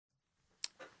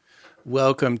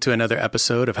Welcome to another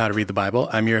episode of How to Read the Bible.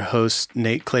 I'm your host,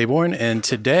 Nate Claiborne, and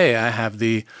today I have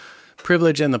the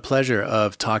privilege and the pleasure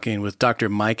of talking with Dr.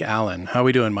 Mike Allen. How are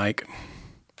we doing, Mike?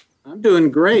 I'm doing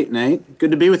great, Nate.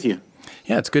 Good to be with you.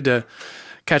 Yeah, it's good to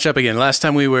catch up again. Last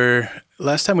time we were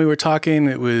talking,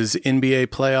 it was NBA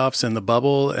playoffs and the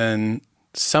bubble, and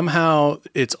somehow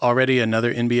it's already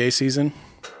another NBA season.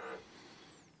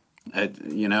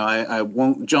 I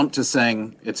won't jump to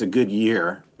saying it's a good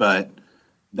year, but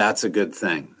that's a good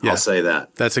thing. Yeah, I'll say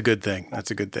that. That's a good thing.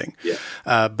 That's a good thing.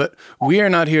 Yeah. But we are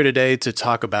not here today to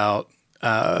talk about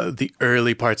the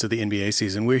early parts of the NBA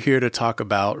season. We're here to talk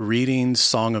about reading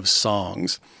Song of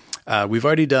Songs. We've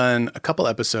already done a couple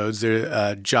episodes.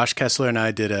 Josh Kessler and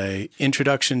I did an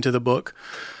introduction to the book,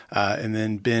 and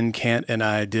then Ben Kant and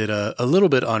I did a little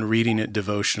bit on reading it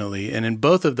devotionally. And in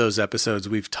both of those episodes,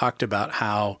 we've talked about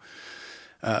how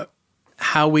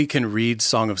we can read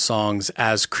Song of Songs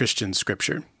as Christian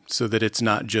scripture, so that it's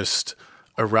not just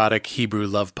erotic Hebrew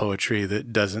love poetry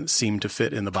that doesn't seem to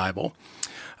fit in the Bible.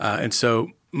 And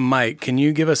so, Mike, can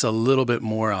you give us a little bit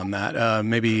more on that?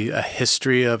 Maybe a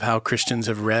history of how Christians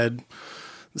have read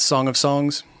the Song of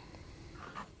Songs?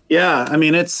 Yeah, I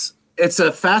mean, it's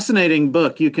a fascinating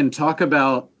book. You can talk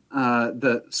about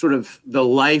the sort of the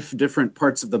life different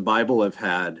parts of the Bible have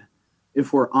had.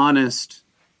 If we're honest,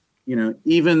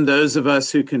 even those of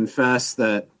us who confess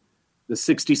that the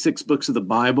 66 books of the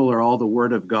Bible are all the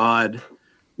Word of God,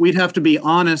 we'd have to be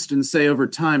honest and say over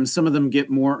time, some of them get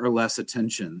more or less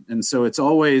attention. And so it's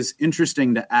always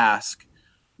interesting to ask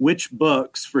which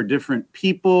books for different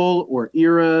people or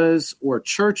eras or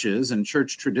churches and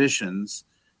church traditions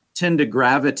tend to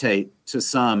gravitate to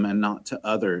some and not to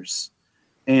others.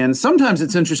 And sometimes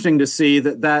it's interesting to see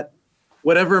that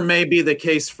whatever may be the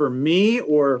case for me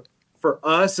or for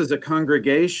us as a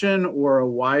congregation or a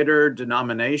wider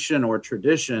denomination or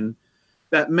tradition,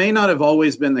 that may not have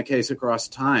always been the case across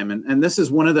time. And this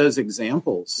is one of those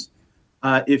examples.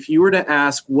 If you were to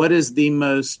ask what is the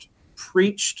most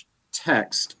preached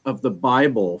text of the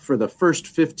Bible for the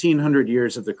first 1,500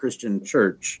 years of the Christian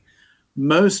church,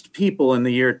 most people in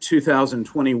the year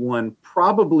 2021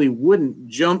 probably wouldn't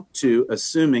jump to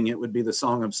assuming it would be the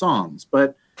Song of Songs.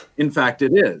 But in fact,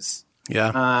 it is.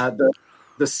 Yeah.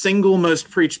 The single most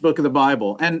preached book of the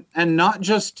Bible, and not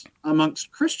just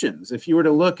amongst Christians. If you were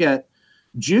to look at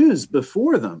Jews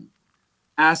before them,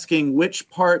 asking which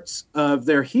parts of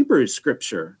their Hebrew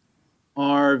scripture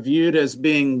are viewed as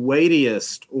being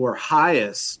weightiest or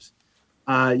highest,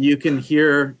 you can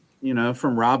hear,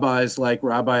 from rabbis like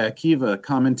Rabbi Akiva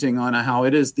commenting on how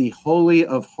it is the holy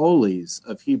of holies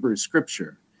of Hebrew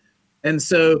scripture. And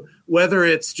so whether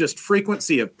it's just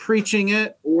frequency of preaching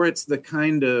it or it's the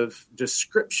kind of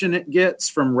description it gets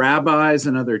from rabbis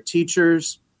and other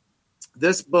teachers,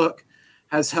 this book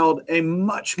has held a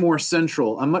much more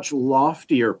central, a much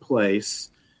loftier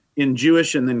place in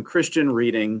Jewish and then Christian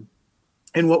reading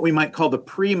in what we might call the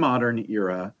pre-modern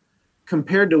era,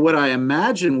 compared to what I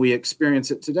imagine we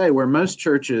experience it today, where most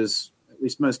churches, at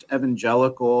least most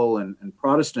evangelical and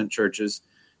Protestant churches,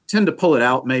 tend to pull it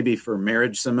out maybe for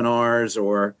marriage seminars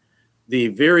or the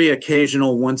very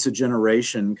occasional once a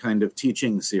generation kind of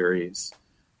teaching series.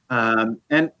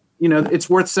 It's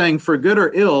worth saying, for good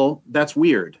or ill, that's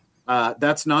weird.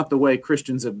 That's not the way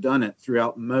Christians have done it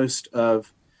throughout most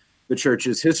of the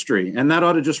church's history. And that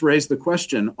ought to just raise the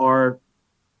question, are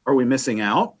we missing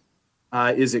out?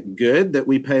 Is it good that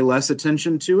we pay less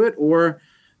attention to it? Or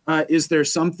is there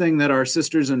something that our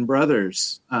sisters and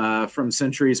brothers from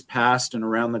centuries past and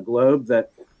around the globe,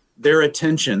 that their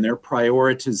attention, their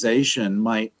prioritization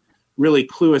might really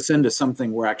clue us into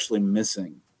something we're actually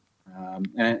missing?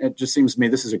 And it just seems to me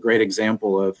this is a great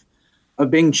example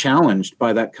of being challenged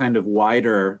by that kind of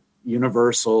wider,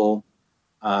 universal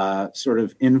sort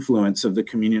of influence of the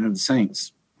communion of the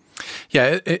saints.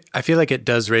 Yeah, I feel like it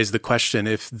does raise the question,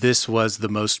 if this was the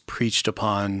most preached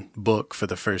upon book for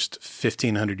the first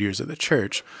 1,500 years of the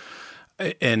church,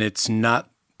 and it's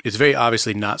very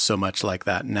obviously not so much like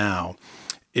that now.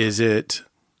 Is it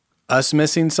us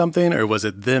missing something, or was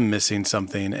it them missing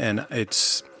something? And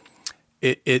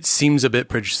it seems a bit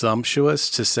presumptuous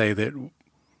to say that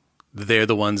they're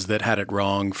the ones that had it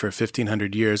wrong for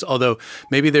 1,500 years, although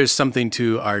maybe there's something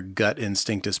to our gut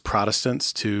instinct as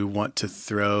Protestants to want to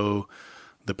throw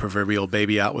the proverbial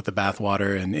baby out with the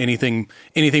bathwater, and anything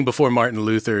before Martin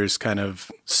Luther is kind of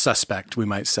suspect, we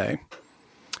might say.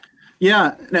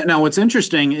 Yeah. Now, what's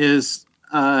interesting is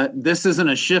this isn't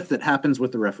a shift that happens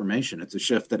with the Reformation. It's a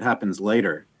shift that happens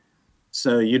later.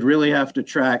 So you'd really have to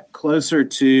track closer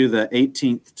to the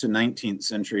 18th to 19th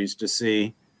centuries to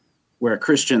see where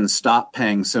Christians stopped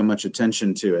paying so much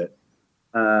attention to it.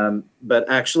 But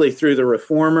actually through the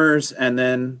reformers and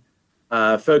then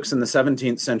folks in the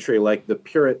 17th century, like the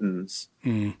Puritans,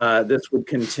 this would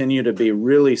continue to be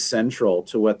really central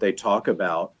to what they talk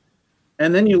about.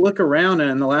 And then you look around,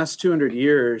 and in the last 200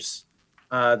 years,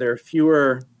 there are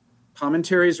fewer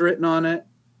commentaries written on it.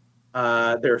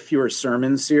 There are fewer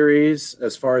sermon series,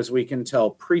 as far as we can tell,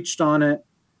 preached on it.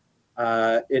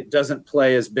 It doesn't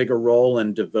play as big a role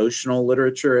in devotional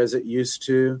literature as it used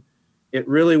to. It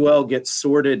really well gets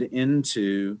sorted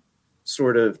into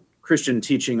sort of Christian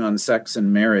teaching on sex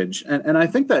and marriage. And I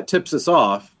think that tips us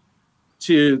off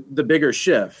to the bigger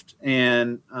shift.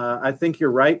 And I think you're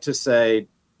right to say,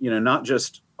 not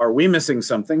just are we missing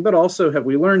something, but also have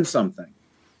we learned something?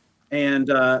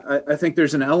 And I think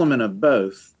there's an element of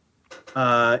both.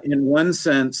 In one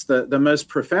sense, the most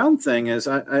profound thing is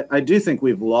I do think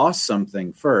we've lost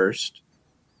something first.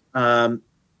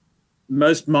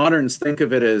 Most moderns think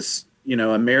of it as,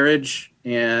 a marriage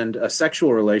and a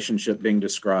sexual relationship being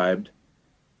described.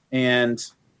 And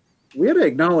we have to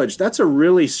acknowledge that's a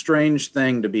really strange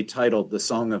thing to be titled the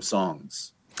Song of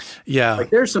Songs. Yeah. Like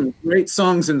there's some great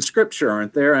songs in Scripture,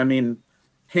 aren't there? I mean,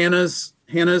 Hannah's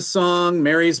song,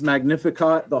 Mary's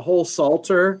Magnificat, the whole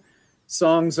Psalter,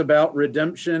 songs about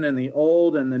redemption and the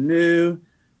old and the new.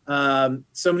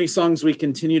 So many songs we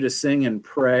continue to sing and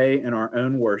pray in our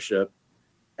own worship.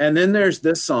 And then there's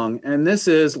this song, and this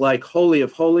is like Holy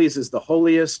of Holies is the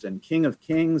holiest, and King of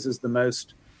Kings is the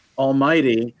most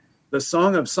almighty. The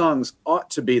Song of Songs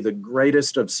ought to be the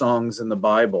greatest of songs in the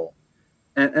Bible.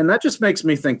 And that just makes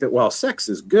me think that while sex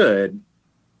is good,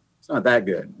 it's not that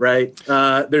good, right?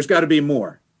 There's got to be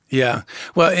more. Yeah.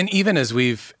 Well, and even as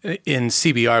in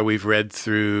CBR, we've read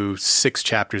through 6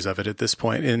 chapters of it at this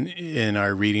point in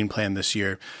our reading plan this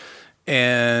year.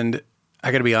 And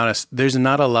I got to be honest, there's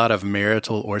not a lot of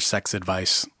marital or sex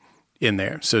advice in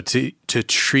there. So to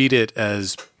treat it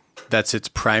as that's its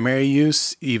primary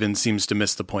use even seems to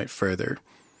miss the point further.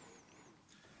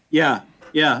 Yeah.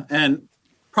 And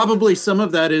probably some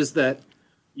of that is that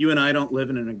you and I don't live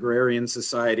in an agrarian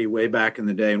society way back in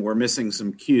the day, and we're missing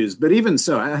some cues. But even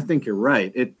so, I think you're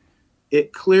right.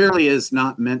 It clearly is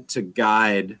not meant to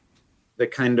guide the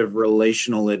kind of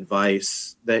relational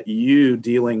advice that you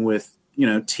dealing with,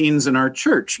 teens in our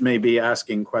church may be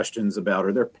asking questions about,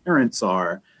 or their parents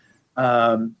are.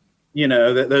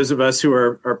 That those of us who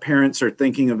are parents are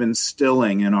thinking of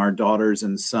instilling in our daughters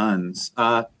and sons.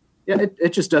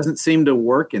 It just doesn't seem to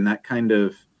work in that kind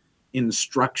of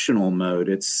instructional mode.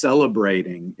 It's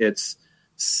celebrating, it's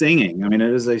singing. I mean,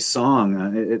 it is a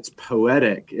song. It's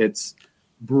poetic. It's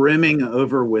brimming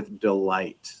over with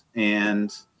delight.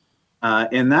 And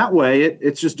in that way,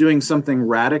 it's just doing something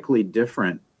radically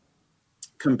different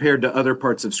compared to other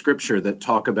parts of Scripture that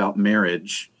talk about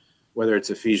marriage, whether it's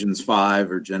Ephesians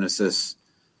 5 or Genesis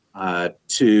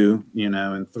 2,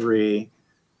 and 3.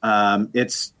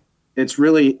 It's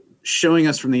really showing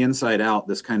us from the inside out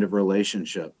this kind of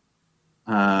relationship.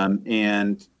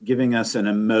 And giving us an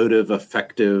emotive,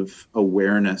 affective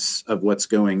awareness of what's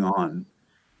going on.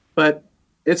 But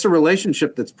it's a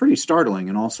relationship that's pretty startling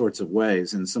in all sorts of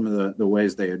ways, in some of the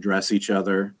ways they address each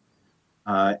other,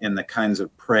 in the kinds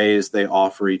of praise they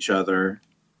offer each other.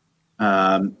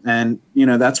 And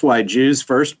that's why Jews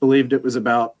first believed it was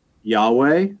about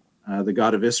Yahweh, the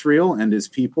God of Israel and his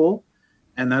people.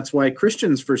 And that's why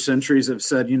Christians for centuries have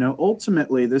said,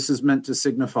 ultimately this is meant to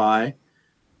signify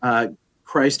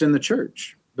Christ in the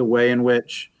church, the way in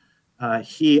which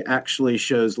he actually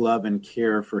shows love and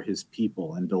care for his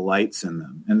people and delights in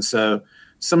them. And so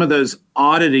some of those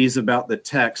oddities about the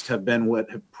text have been what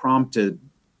have prompted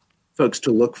folks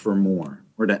to look for more,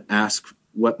 or to ask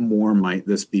what more might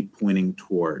this be pointing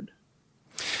toward.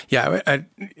 Yeah,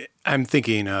 I'm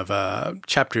thinking of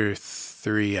chapter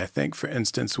 3, I think, for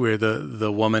instance, where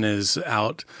the woman is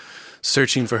out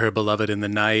searching for her beloved in the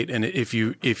night. And if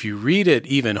you read it,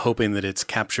 even hoping that it's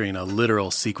capturing a literal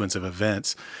sequence of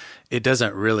events, it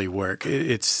doesn't really work.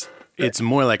 It's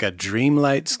more like a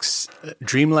dreamlike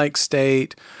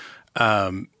state.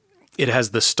 It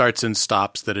has the starts and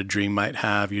stops that a dream might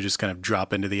have. You just kind of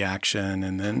drop into the action,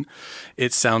 and then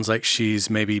it sounds like she's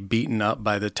maybe beaten up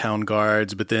by the town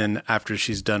guards. But then after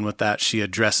she's done with that, she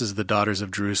addresses the daughters of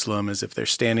Jerusalem as if they're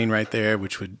standing right there,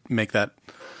 which would make that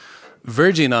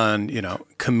verging on,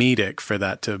 comedic for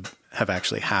that to have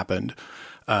actually happened.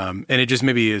 And it just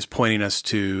maybe is pointing us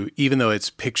to, even though it's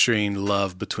picturing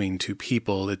love between two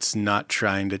people, it's not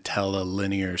trying to tell a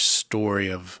linear story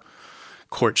of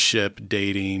courtship,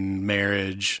 dating,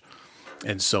 marriage,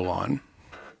 and so on.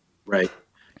 Right.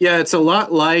 Yeah, it's a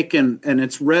lot like, and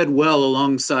it's read well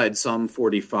alongside Psalm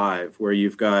 45, where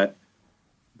you've got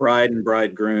bride and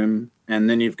bridegroom, and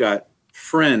then you've got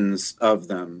friends of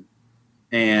them.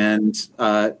 And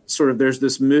sort of there's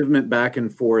this movement back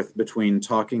and forth between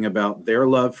talking about their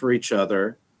love for each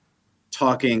other,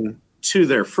 talking to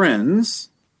their friends,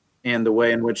 and the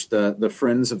way in which the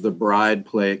friends of the bride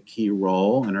play a key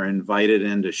role and are invited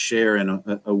in to share in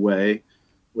a way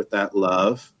with that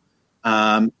love.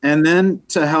 And then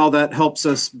to how that helps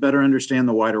us better understand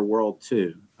the wider world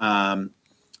too.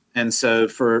 And so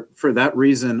for that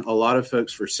reason, a lot of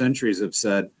folks for centuries have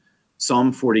said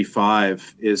Psalm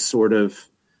 45 is sort of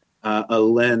a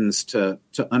lens to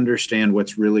understand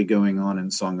what's really going on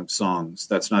in Song of Songs.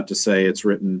 That's not to say it's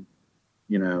written,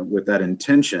 with that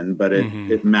intention, but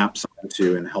it maps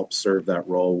onto and helps serve that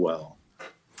role well.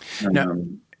 Now,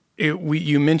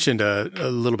 you mentioned a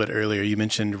little bit earlier, you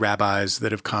mentioned rabbis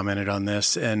that have commented on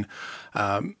this, and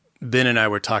Ben and I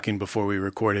were talking before we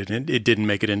recorded, and it didn't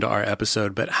make it into our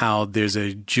episode, but how there's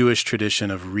a Jewish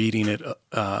tradition of reading it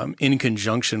in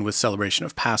conjunction with celebration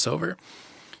of Passover,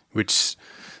 which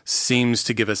seems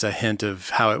to give us a hint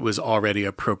of how it was already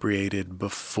appropriated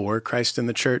before Christ in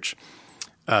the church,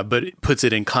 but it puts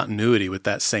it in continuity with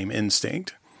that same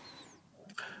instinct.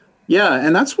 Yeah,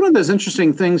 and that's one of those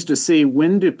interesting things to see.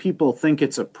 When do people think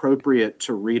it's appropriate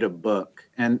to read a book?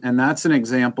 And that's an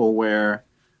example where,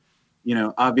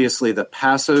 obviously the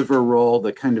Passover role,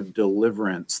 the kind of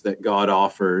deliverance that God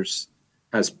offers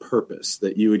has purpose,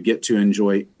 that you would get to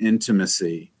enjoy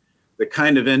intimacy, the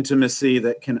kind of intimacy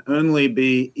that can only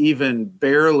be even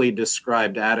barely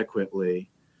described adequately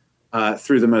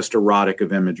through the most erotic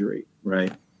of imagery,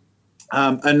 right?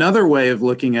 Another way of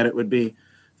looking at it would be,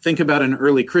 think about an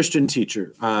early Christian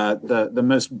teacher. The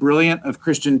most brilliant of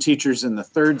Christian teachers in the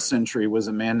 3rd century was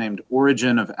a man named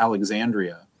Origen of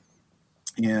Alexandria.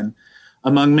 And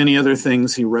among many other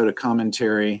things, he wrote a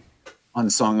commentary on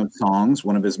Song of Songs,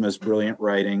 one of his most brilliant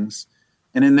writings.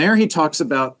 And in there, he talks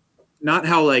about not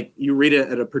how you read it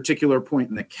at a particular point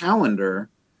in the calendar,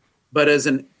 but as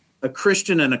a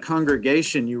Christian in a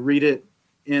congregation, you read it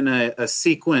in a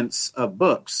sequence of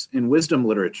books in wisdom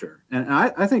literature. And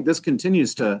I think this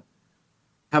continues to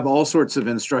have all sorts of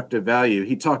instructive value.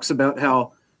 He talks about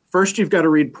how first you've got to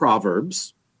read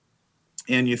Proverbs,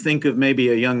 and you think of maybe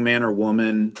a young man or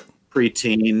woman,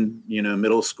 preteen,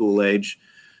 middle school age.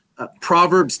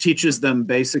 Proverbs teaches them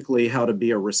basically how to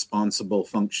be a responsible,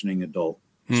 functioning adult.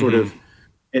 Sort of,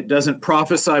 it doesn't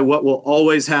prophesy what will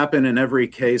always happen in every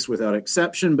case without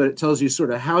exception, but it tells you sort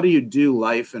of how do you do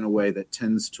life in a way that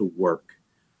tends to work?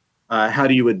 How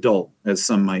do you adult, as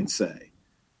some might say?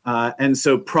 And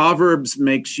so Proverbs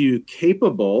makes you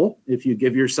capable, if you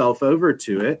give yourself over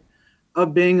to it,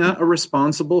 of being a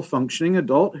responsible, functioning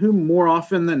adult who more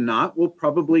often than not will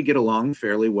probably get along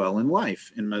fairly well in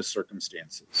life in most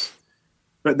circumstances.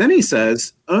 But then he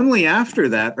says, only after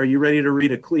that are you ready to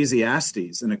read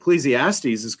Ecclesiastes. And Ecclesiastes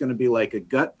is going to be like a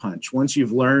gut punch. Once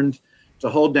you've learned to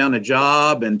hold down a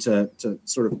job and to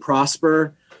sort of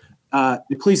prosper,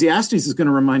 Ecclesiastes is going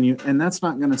to remind you, and that's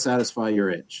not going to satisfy your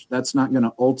itch. That's not going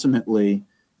to ultimately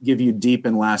give you deep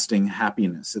and lasting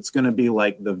happiness. It's going to be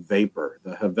like the vapor,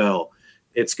 the havel.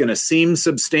 It's going to seem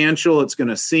substantial. It's going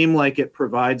to seem like it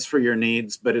provides for your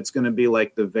needs, but it's going to be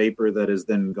like the vapor that is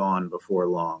then gone before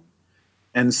long.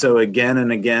 And so again and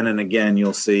again and again,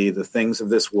 you'll see the things of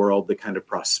this world, the kind of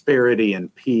prosperity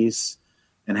and peace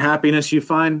and happiness you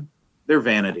find, they're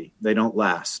vanity. They don't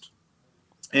last.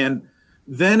 And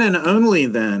then and only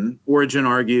then, Origen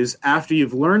argues, after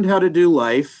you've learned how to do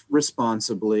life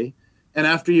responsibly, and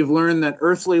after you've learned that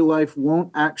earthly life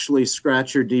won't actually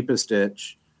scratch your deepest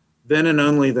itch, then and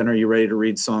only then are you ready to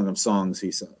read Song of Songs,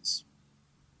 he says,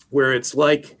 where it's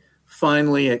like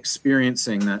finally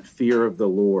experiencing that fear of the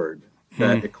Lord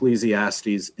that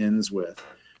Ecclesiastes ends with,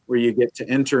 where you get to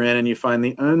enter in and you find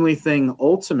the only thing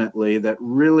ultimately that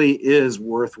really is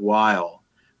worthwhile,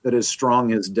 that is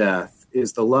strong as death,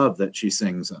 is the love that she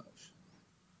sings of.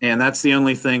 And that's the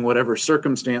only thing, whatever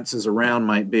circumstances around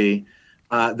might be,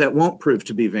 that won't prove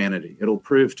to be vanity. It'll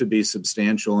prove to be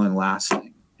substantial and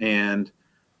lasting. And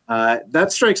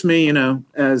that strikes me,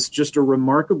 as just a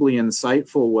remarkably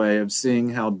insightful way of seeing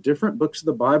how different books of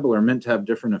the Bible are meant to have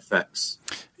different effects.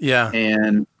 Yeah.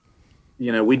 And,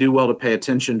 we do well to pay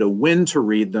attention to when to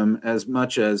read them as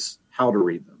much as how to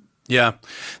read them. Yeah,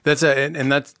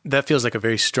 that feels like a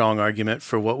very strong argument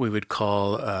for what we would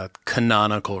call a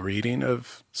canonical reading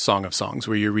of Song of Songs,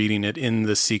 where you're reading it in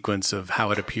the sequence of how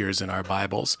it appears in our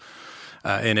Bibles,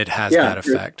 and it has that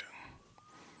effect.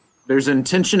 There's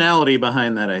intentionality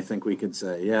behind that, I think we could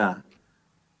say. Yeah.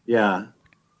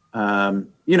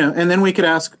 And then we could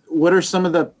ask, what are some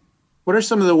of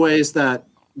the ways that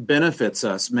benefits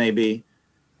us maybe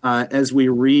as we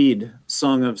read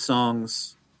Song of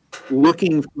Songs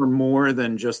looking for more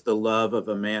than just the love of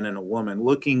a man and a woman,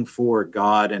 looking for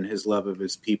God and his love of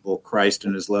his people, Christ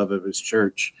and his love of his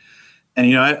church.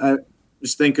 And, I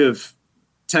just think of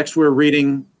text we're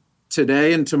reading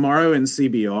today and tomorrow in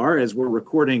CBR as we're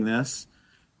recording this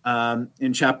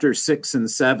in chapter 6 and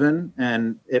 7.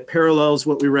 And it parallels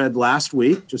what we read last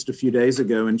week, just a few days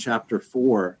ago in chapter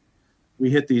 4. We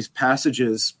hit these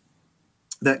passages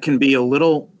that can be a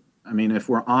little, if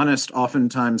we're honest,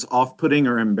 oftentimes off-putting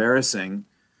or embarrassing,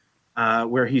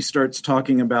 where he starts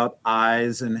talking about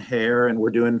eyes and hair and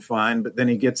we're doing fine, but then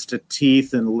he gets to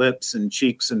teeth and lips and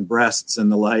cheeks and breasts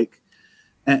and the like.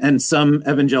 And some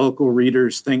evangelical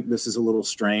readers think this is a little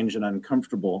strange and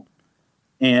uncomfortable.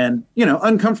 And,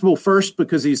 uncomfortable first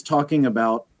because he's talking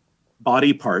about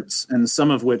body parts, and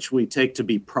some of which we take to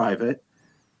be private.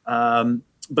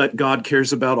 But God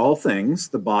cares about all things.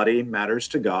 The body matters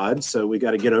to God, so we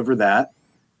got to get over that.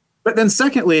 But then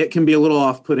secondly, it can be a little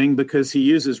off-putting because he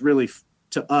uses really,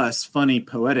 to us, funny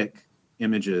poetic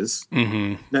images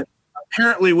that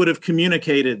apparently would have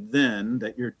communicated then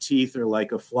that your teeth are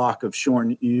like a flock of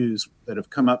shorn ewes that have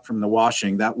come up from the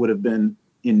washing. That would have been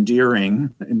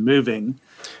endearing and moving.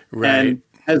 Right. And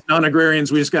as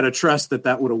non-agrarians, we just got to trust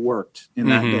that would have worked in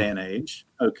that day and age.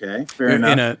 Okay, fair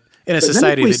enough. In a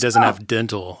society that doesn't have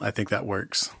dental, I think that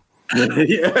works.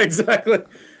 Yeah, exactly.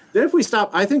 Then if we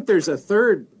stop, I think there's a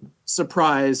third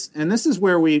surprise, and this is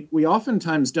where we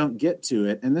oftentimes don't get to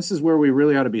it, and this is where we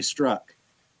really ought to be struck.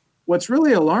 What's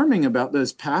really alarming about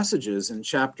those passages in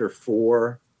chapter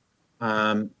 4,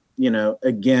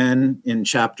 again in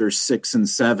chapters 6 and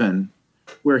 7,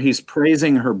 where he's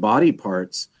praising her body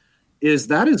parts, is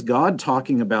God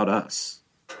talking about us.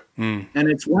 And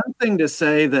it's one thing to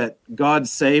say that God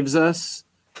saves us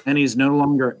and he's no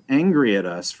longer angry at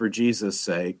us for Jesus'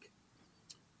 sake.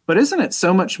 But isn't it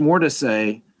so much more to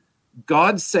say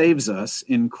God saves us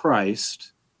in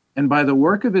Christ, and by the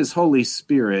work of his Holy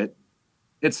Spirit,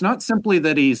 it's not simply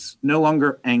that he's no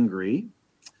longer angry.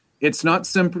 It's not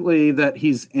simply that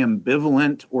he's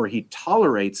ambivalent or he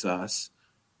tolerates us,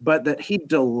 but that he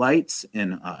delights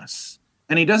in us.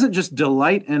 And he doesn't just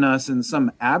delight in us in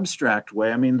some abstract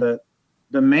way.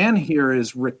 The man here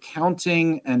is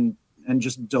recounting and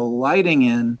just delighting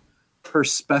in her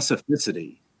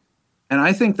specificity. And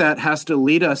I think that has to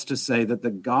lead us to say that the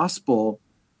gospel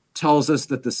tells us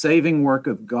that the saving work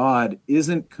of God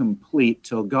isn't complete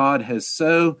till God has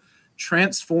so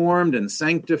transformed and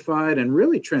sanctified and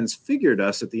really transfigured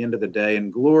us at the end of the day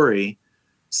in glory,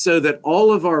 so that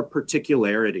all of our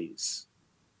particularities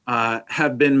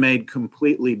have been made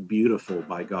completely beautiful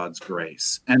by God's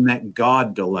grace, and that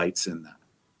God delights in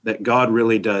that God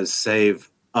really does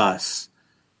save us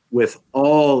with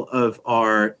all of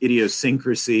our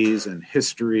idiosyncrasies and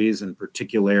histories and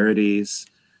particularities.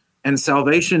 And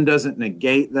salvation doesn't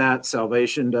negate that.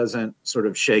 Salvation doesn't sort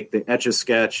of shake the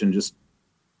Etch-a-Sketch and just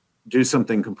do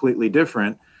something completely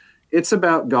different. It's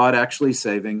about God actually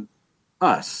saving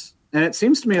us. And it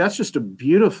seems to me that's just a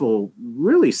beautiful,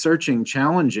 really searching,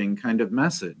 challenging kind of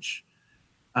message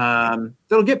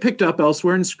that'll get picked up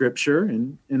elsewhere in Scripture,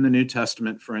 in the New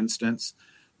Testament, for instance,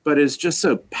 but is just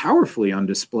so powerfully on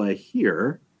display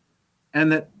here,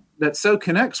 and that so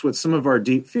connects with some of our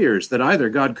deep fears that either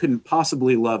God couldn't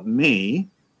possibly love me,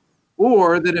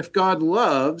 or that if God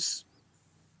loves,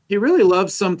 he really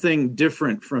loves something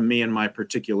different from me and my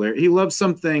particular. He loves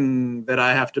something that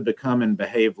I have to become and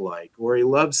behave like, or he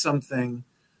loves something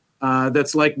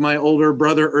that's like my older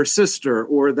brother or sister,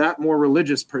 or that more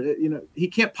religious. He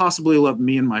can't possibly love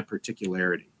me and my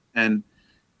particularity. And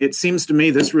it seems to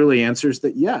me this really answers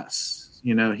that yes.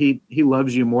 He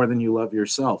loves you more than you love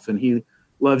yourself, and he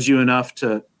loves you enough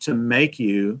to make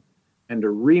you and to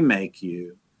remake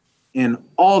you in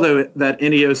all that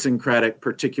idiosyncratic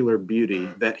particular beauty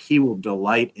that he will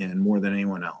delight in more than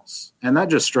anyone else. And that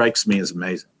just strikes me as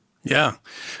amazing. Yeah.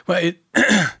 Well,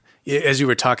 as you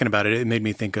were talking about it, it made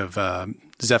me think of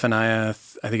Zephaniah,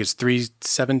 I think it's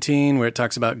 3:17, where it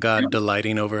talks about God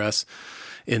delighting over us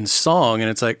in song. And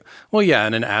it's like, well, yeah,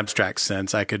 in an abstract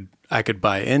sense, I could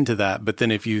buy into that. But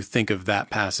then if you think of that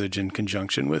passage in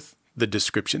conjunction with the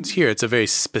descriptions here, it's a very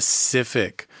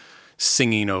specific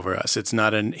singing over us. It's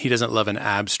not he doesn't love an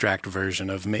abstract version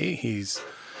of me. He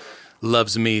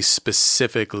loves me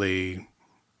specifically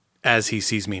as he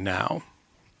sees me now.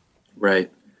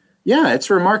 Right. Yeah, it's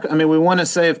remarkable. We want to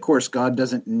say, of course, God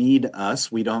doesn't need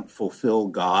us. We don't fulfill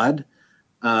God.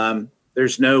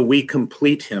 There's no we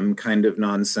complete him kind of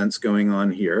nonsense going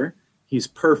on here. He's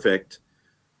perfect,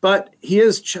 but he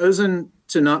has chosen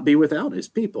to not be without his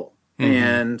people.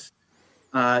 Mm-hmm.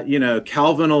 And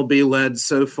Calvin will be led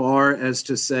so far as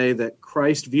to say that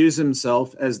Christ views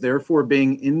himself as therefore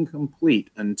being incomplete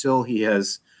until he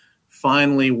has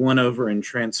finally won over and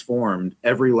transformed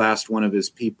every last one of his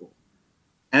people.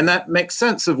 And that makes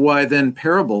sense of why then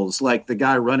parables like the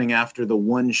guy running after the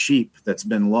one sheep that's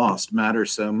been lost matter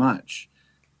so much.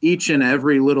 Each and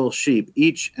every little sheep,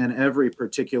 each and every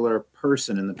particular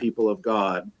person in the people of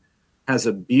God has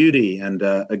a beauty and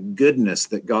a goodness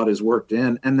that God has worked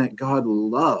in and that God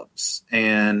loves.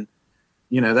 And,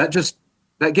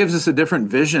 that gives us a different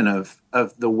vision of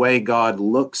the way God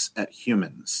looks at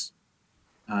humans,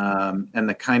 and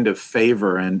the kind of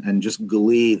favor and just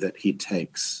glee that he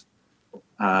takes,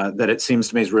 that it seems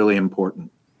to me is really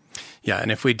important. Yeah.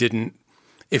 And if we didn't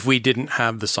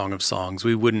have the Song of Songs,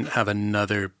 we wouldn't have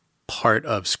another part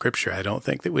of Scripture, I don't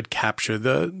think, that would capture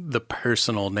the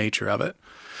personal nature of it.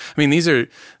 I mean, these are,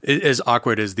 as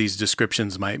awkward as these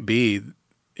descriptions might be,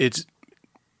 it's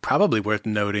probably worth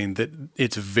noting that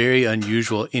it's very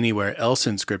unusual anywhere else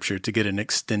in Scripture to get an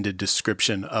extended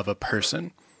description of a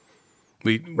person.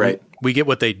 We get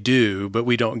what they do, but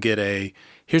we don't get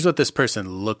here's what this person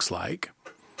looks like.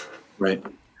 Right.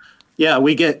 Yeah,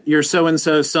 we get you're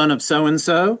so-and-so, son of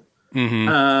so-and-so.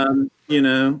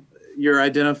 Mm-hmm. You're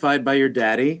identified by your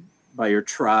daddy, by your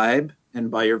tribe,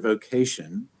 and by your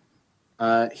vocation.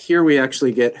 Here we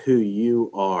actually get who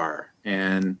you are,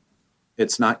 and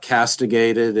it's not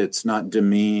castigated, it's not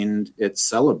demeaned, it's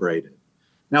celebrated.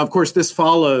 Now, of course, this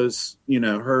follows,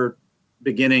 her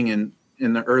beginning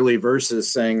in the early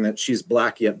verses saying that she's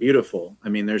black yet beautiful. I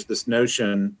mean, there's this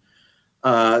notion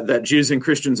that Jews and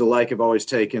Christians alike have always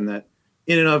taken that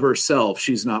in and of herself,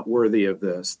 she's not worthy of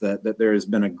this, that there has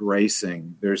been a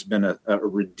gracing, there's been a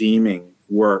redeeming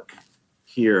work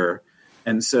here.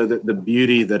 And so that the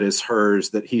beauty that is hers,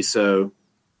 that he so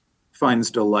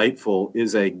finds delightful,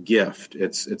 is a gift.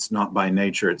 It's not by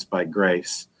nature, it's by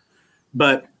grace.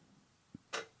 But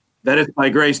that it's by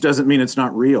grace doesn't mean it's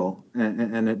not real.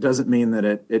 And it doesn't mean that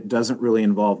it doesn't really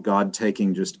involve God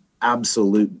taking just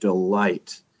absolute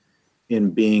delight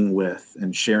in being with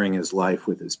and sharing his life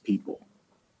with his people.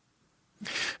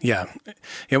 Yeah.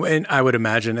 And I would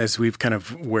imagine as we've kind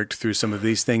of worked through some of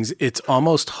these things, it's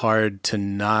almost hard to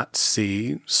not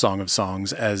see Song of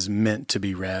Songs as meant to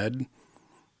be read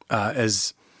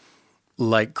as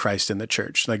like Christ in the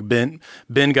church. Like Ben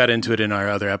got into it in our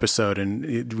other episode,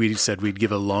 and we said we'd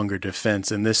give a longer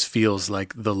defense. And this feels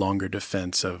like the longer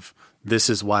defense of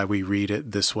this is why we read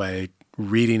it this way,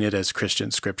 reading it as Christian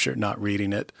scripture, not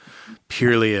reading it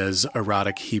purely as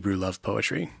erotic Hebrew love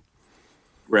poetry.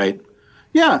 Right.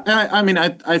 Yeah.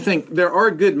 I think there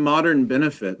are good modern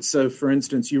benefits. So, for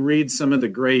instance, you read some of the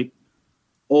great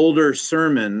older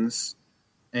sermons,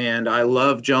 and I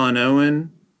love John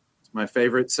Owen. It's my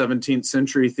favorite 17th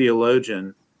century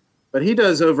theologian. But he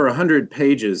does over 100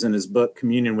 pages in his book,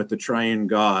 Communion with the Triune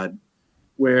God,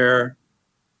 where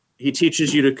he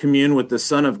teaches you to commune with the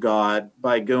Son of God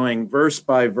by going verse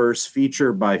by verse,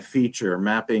 feature by feature,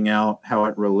 mapping out how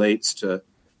it relates to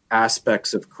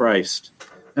aspects of Christ.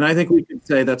 And I think we could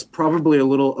say that's probably a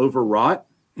little overwrought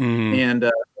and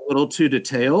a little too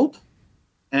detailed.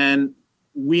 And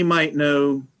we might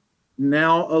know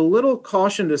now a little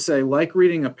caution to say, like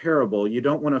reading a parable, you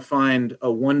don't want to find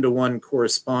a one-to-one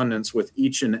correspondence with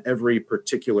each and every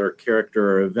particular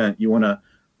character or event. You want to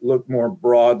look more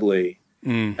broadly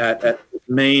at the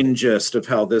main gist of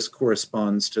how this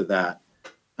corresponds to that.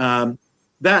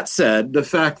 That said, the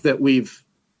fact that we've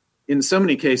in so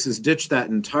many cases ditched that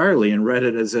entirely and read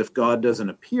it as if God doesn't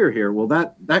appear here, well,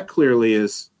 that clearly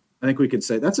is, I think we could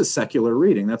say that's a secular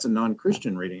reading. That's a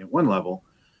non-Christian reading at one level.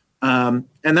 And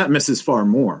that misses far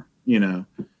more,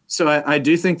 So I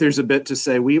do think there's a bit to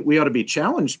say we ought to be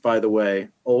challenged by the way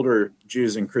older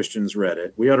Jews and Christians read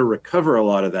it. We ought to recover a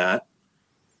lot of that.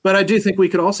 But I do think we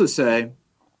could also say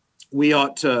we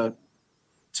ought to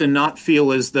not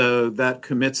feel as though that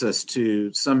commits us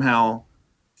to somehow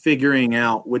figuring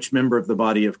out which member of the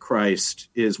body of Christ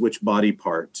is which body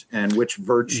part and which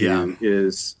virtue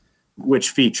is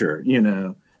which feature.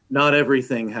 Not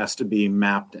everything has to be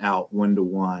mapped out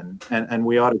one-to-one. And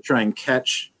we ought to try and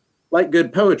catch, like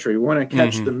good poetry, we want to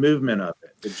catch the movement of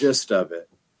it, the gist of it,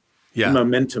 the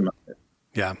momentum of it.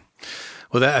 Yeah.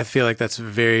 Well, I feel like that's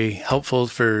very helpful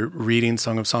for reading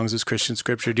Song of Songs as Christian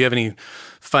scripture. Do you have any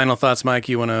final thoughts, Mike,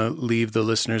 you want to leave the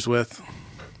listeners with?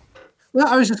 Well,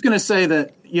 I was just going to say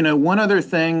that, one other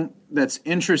thing that's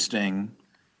interesting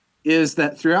is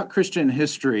that throughout Christian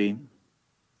history,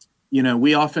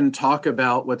 we often talk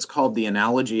about what's called the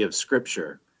analogy of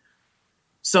Scripture.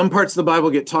 Some parts of the Bible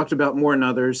get talked about more than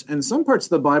others, and some parts of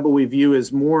the Bible we view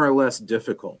as more or less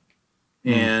difficult.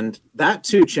 And that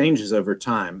too changes over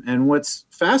time. And what's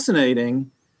fascinating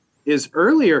is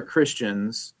earlier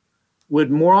Christians would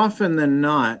more often than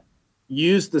not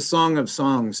use the Song of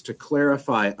Songs to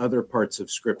clarify other parts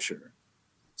of Scripture.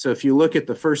 So if you look at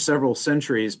the first several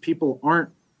centuries, people aren't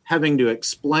having to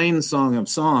explain Song of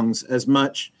Songs as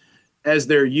much as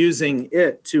they're using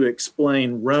it to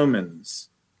explain Romans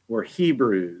or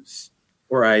Hebrews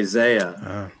or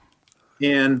Isaiah.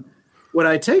 And what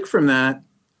I take from that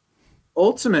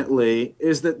ultimately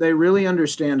is that they really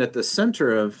understand at the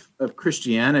center of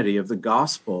Christianity, of the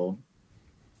gospel,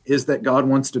 is that God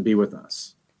wants to be with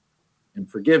us. And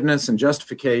forgiveness and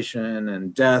justification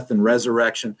and death and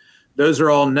resurrection, those are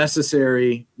all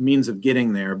necessary means of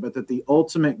getting there, but that the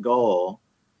ultimate goal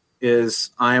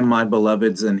is I am my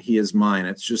beloved's and he is mine.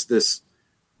 It's just this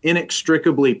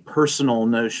inextricably personal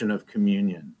notion of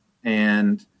communion.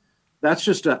 And that's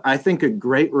just, I think, a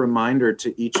great reminder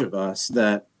to each of us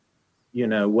that, you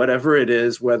know, whatever it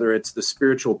is, whether it's the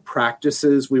spiritual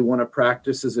practices we want to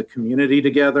practice as a community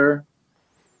together,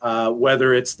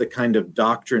 whether it's the kind of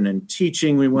doctrine and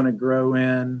teaching we want to grow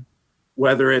in,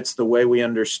 whether it's the way we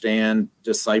understand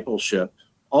discipleship,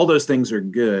 all those things are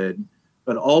good,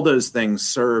 but all those things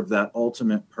serve that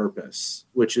ultimate purpose,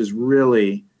 which is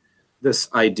really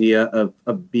this idea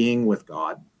of being with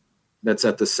God that's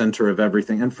at the center of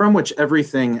everything, and from which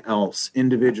everything else,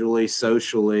 individually,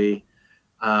 socially,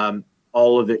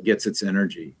 all of it gets its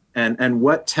energy. And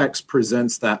what text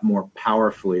presents that more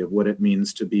powerfully of what it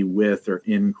means to be with or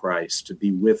in Christ, to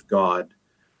be with God,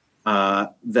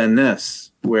 than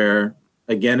this, where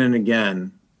again and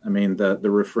again, I mean, the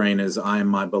refrain is, I am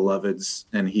my beloved's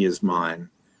and he is mine,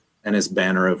 and his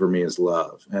banner over me is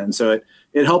love. And so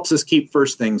it helps us keep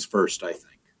first things first, I think.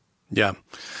 Yeah,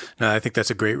 no, I think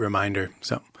that's a great reminder.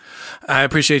 So I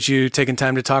appreciate you taking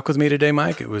time to talk with me today,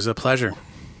 Mike. It was a pleasure.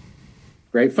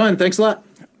 Great fun. Thanks a lot.